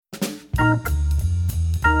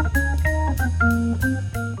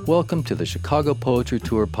Welcome to the Chicago Poetry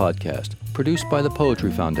Tour podcast, produced by the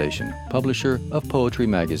Poetry Foundation, publisher of Poetry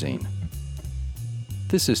Magazine.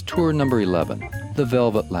 This is tour number 11, The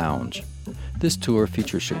Velvet Lounge. This tour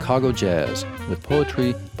features Chicago jazz with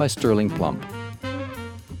poetry by Sterling Plump.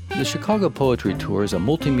 The Chicago Poetry Tour is a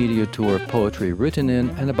multimedia tour of poetry written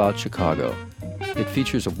in and about Chicago. It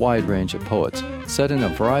features a wide range of poets set in a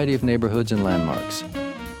variety of neighborhoods and landmarks.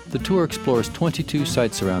 The tour explores 22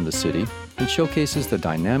 sites around the city and showcases the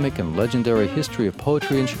dynamic and legendary history of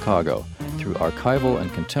poetry in Chicago through archival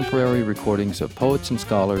and contemporary recordings of poets and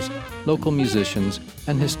scholars, local musicians,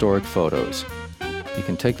 and historic photos. You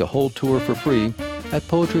can take the whole tour for free at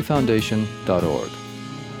poetryfoundation.org.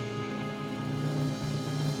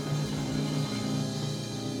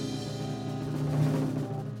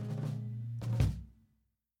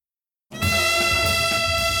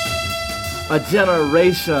 A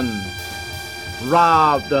generation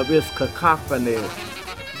robbed of its cacophony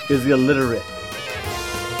is illiterate.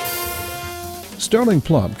 Sterling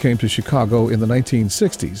Plump came to Chicago in the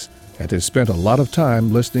 1960s and has spent a lot of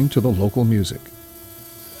time listening to the local music.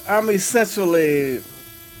 I'm essentially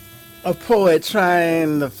a poet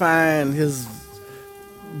trying to find his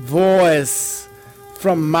voice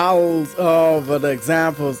from mouths of the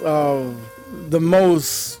examples of the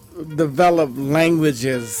most developed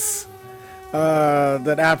languages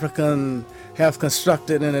that African have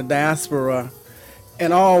constructed in the diaspora,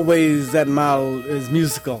 and always that model is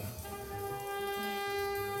musical.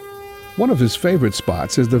 One of his favorite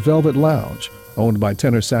spots is the Velvet Lounge, owned by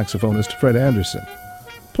tenor saxophonist Fred Anderson.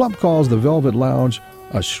 Plump calls the Velvet Lounge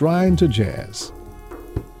a shrine to jazz.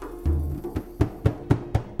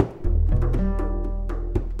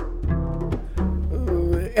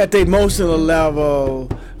 At the emotional level,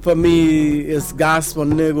 for me, it's gospel,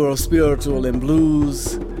 Negro, spiritual, and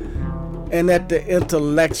blues. And at the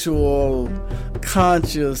intellectual,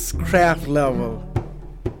 conscious, craft level,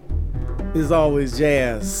 is always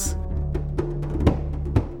jazz.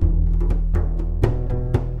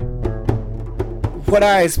 What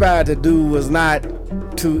I aspired to do was not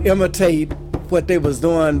to imitate what they was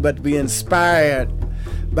doing, but to be inspired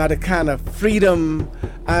by the kind of freedom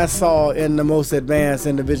I saw in the most advanced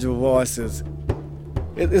individual voices.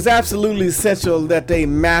 It's absolutely essential that they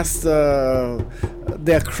master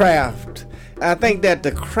their craft. I think that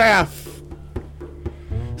the craft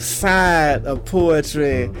side of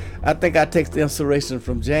poetry, I think I take the inspiration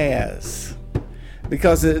from jazz.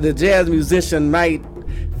 Because the jazz musician might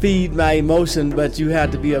feed my emotion, but you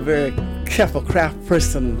have to be a very careful craft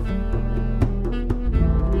person.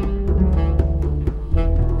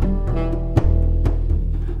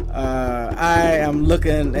 I am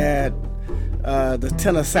looking at the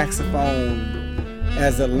tenor saxophone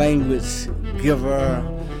as a language giver,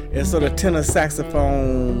 and so the tenor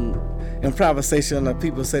saxophone improvisation of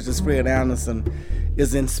people such as Fred Anderson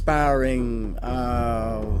is inspiring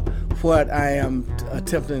what I am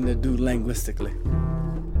attempting to do linguistically.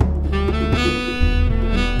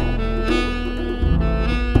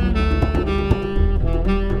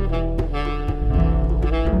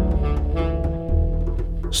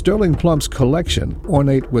 Sterling Plump's collection,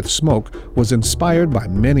 ornate with smoke, was inspired by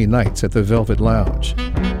many nights at the Velvet Lounge.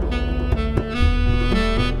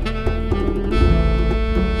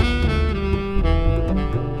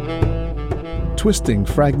 Twisting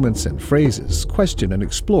fragments and phrases question and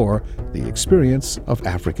explore the experience of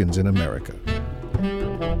Africans in America.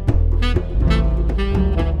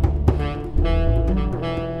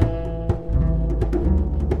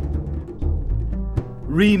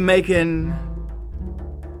 Remaking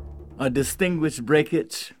a distinguished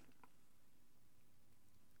breakage,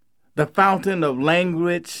 the fountain of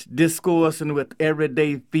language discoursing with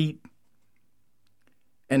everyday feet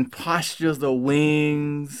and postures of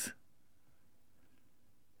wings,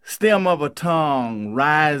 stem of a tongue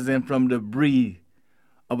rising from debris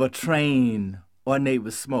of a train ornate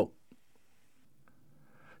with smoke.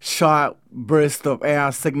 Sharp bursts of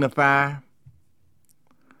air signify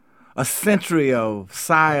a century of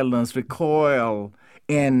silence recoil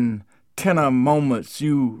in tenor moments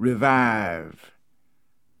you revive.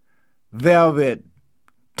 Velvet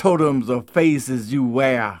totems of faces you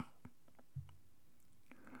wear.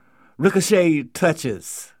 Ricochet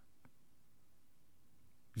touches,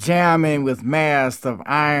 jamming with masks of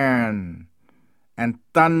iron and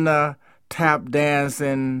thunder tap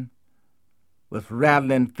dancing with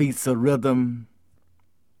rattling feet of rhythm.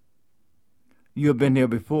 You have been here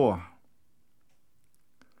before.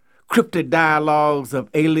 Cryptic dialogues of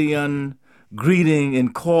alien greeting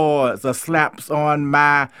in chords or slaps on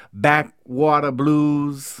my backwater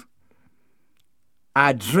blues.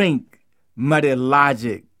 I drink muddy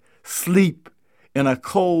logic, sleep in a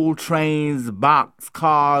cold train's box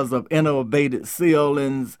cars of innovated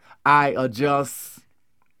ceilings I adjust.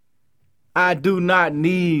 I do not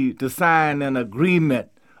need to sign an agreement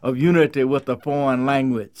of unity with a foreign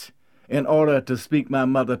language in order to speak my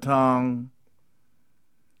mother tongue.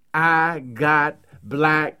 I got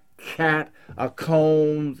black cat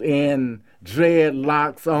combs and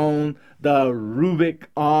dreadlocks on the Rubik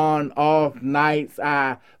on-off nights.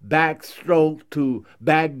 I backstroke to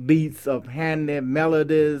backbeats of handy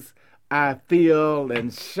melodies. I feel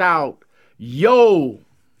and shout, yo!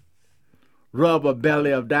 Rubber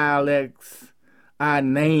belly of dialects I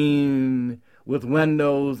name, with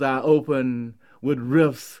windows I open, with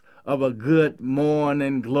riffs of a good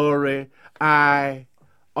morning glory I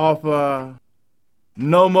offer.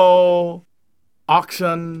 No more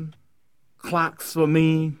auction clocks for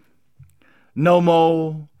me, no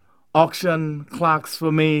more auction clocks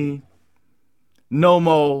for me, no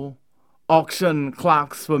more auction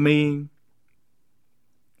clocks for me.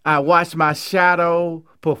 I watch my shadow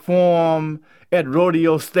perform at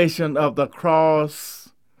rodeo station of the cross.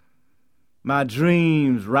 My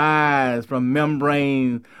dreams rise from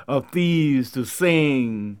membrane of thieves to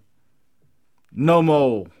sing. No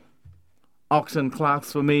more auction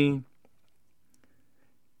clocks for me.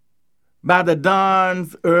 By the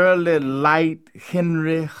dawn's early light,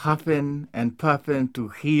 Henry huffing and puffing to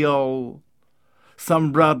heal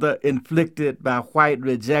some brother inflicted by white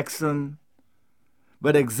rejection,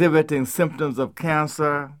 but exhibiting symptoms of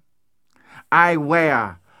cancer. I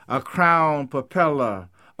wear a crown propeller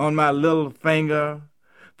on my little finger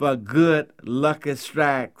for good lucky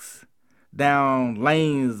strikes down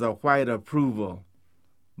lanes of white approval,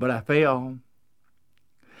 but I fail.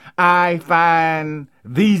 I find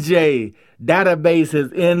VJ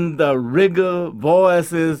databases in the rigor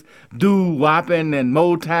voices, doo-wopping and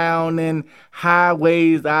Motown and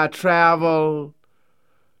highways I travel,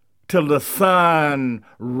 till the sun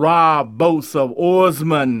rob boats of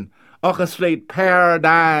oarsmen, orchestrate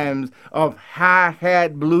paradigms of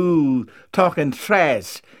hi-hat blues, talking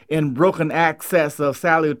trash in broken access of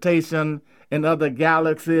salutation in other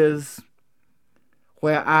galaxies,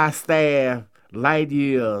 where I staff light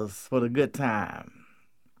years for the good time.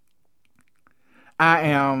 I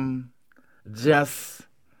am just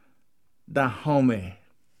the homie,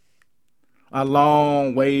 a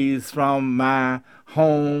long ways from my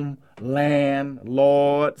home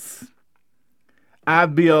landlords. I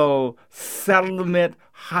build settlement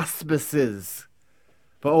hospices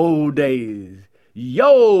for old days.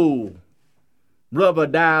 Yo, rubber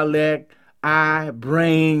dialect I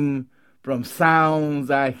bring from sounds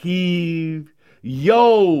I heave.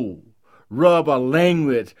 Yo, rubber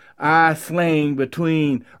language I sling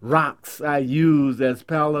between rocks I use as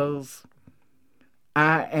pillows.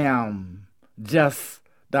 I am just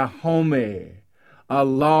the homie, a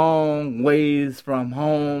long ways from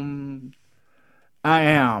home. I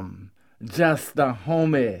am just the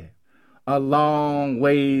homie, a long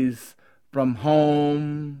ways from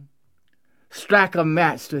home. Strike a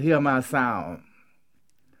match to hear my sound.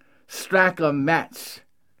 Strike a match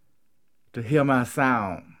to hear my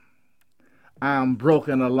sound. I am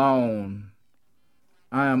broken alone.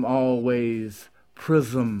 I am always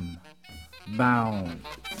prism bound.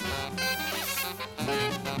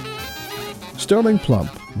 Sterling Plump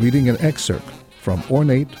reading an excerpt from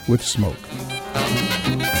Ornate with Smoke.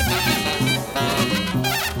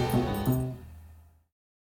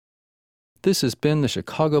 This has been the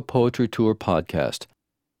Chicago Poetry Tour podcast.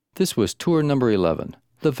 This was tour number 11,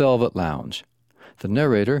 The Velvet Lounge. The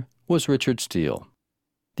narrator was Richard Steele.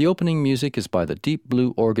 The opening music is by the Deep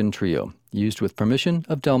Blue Organ Trio, used with permission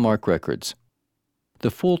of Delmark Records. The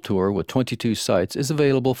full tour with 22 sites is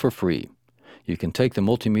available for free. You can take the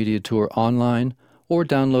multimedia tour online or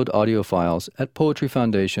download audio files at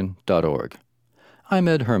poetryfoundation.org. I'm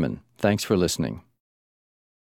Ed Herman. Thanks for listening.